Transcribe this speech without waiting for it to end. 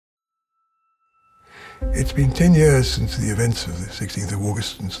It's been 10 years since the events of the 16th of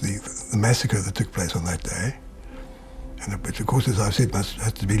August, since the massacre that took place on that day, and which, of course, as I've said,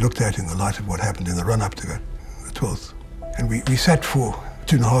 has to be looked at in the light of what happened in the run-up to it, the 12th. And we sat for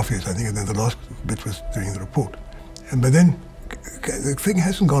 2.5 years, I think, and then the last bit was doing the report. But then the thing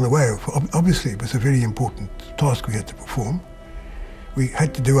hasn't gone away. Obviously, it was a very important task we had to perform. We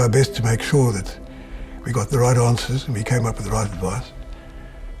had to do our best to make sure that we got the right answers and we came up with the right advice.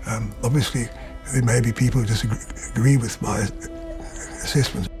 Obviously, there may be people who disagree with my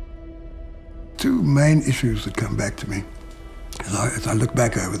assessments. Two main issues that come back to me as I look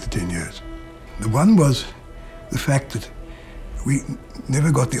back over the 10 years. The one was the fact that we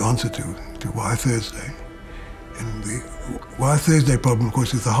never got the answer to why Thursday. And the why Thursday problem, of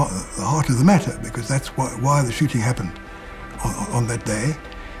course, is the heart of the matter, because that's why the shooting happened on that day,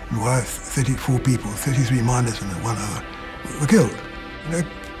 and why 34 people, 33 miners and one other, were killed. You know,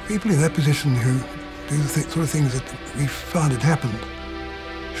 people in that position who do the sort of things that we found had happened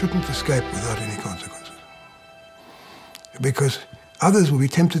shouldn't escape without any consequences, because others will be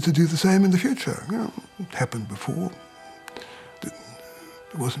tempted to do the same in the future. You know, it happened before.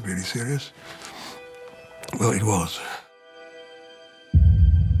 It wasn't really serious. Well, it was.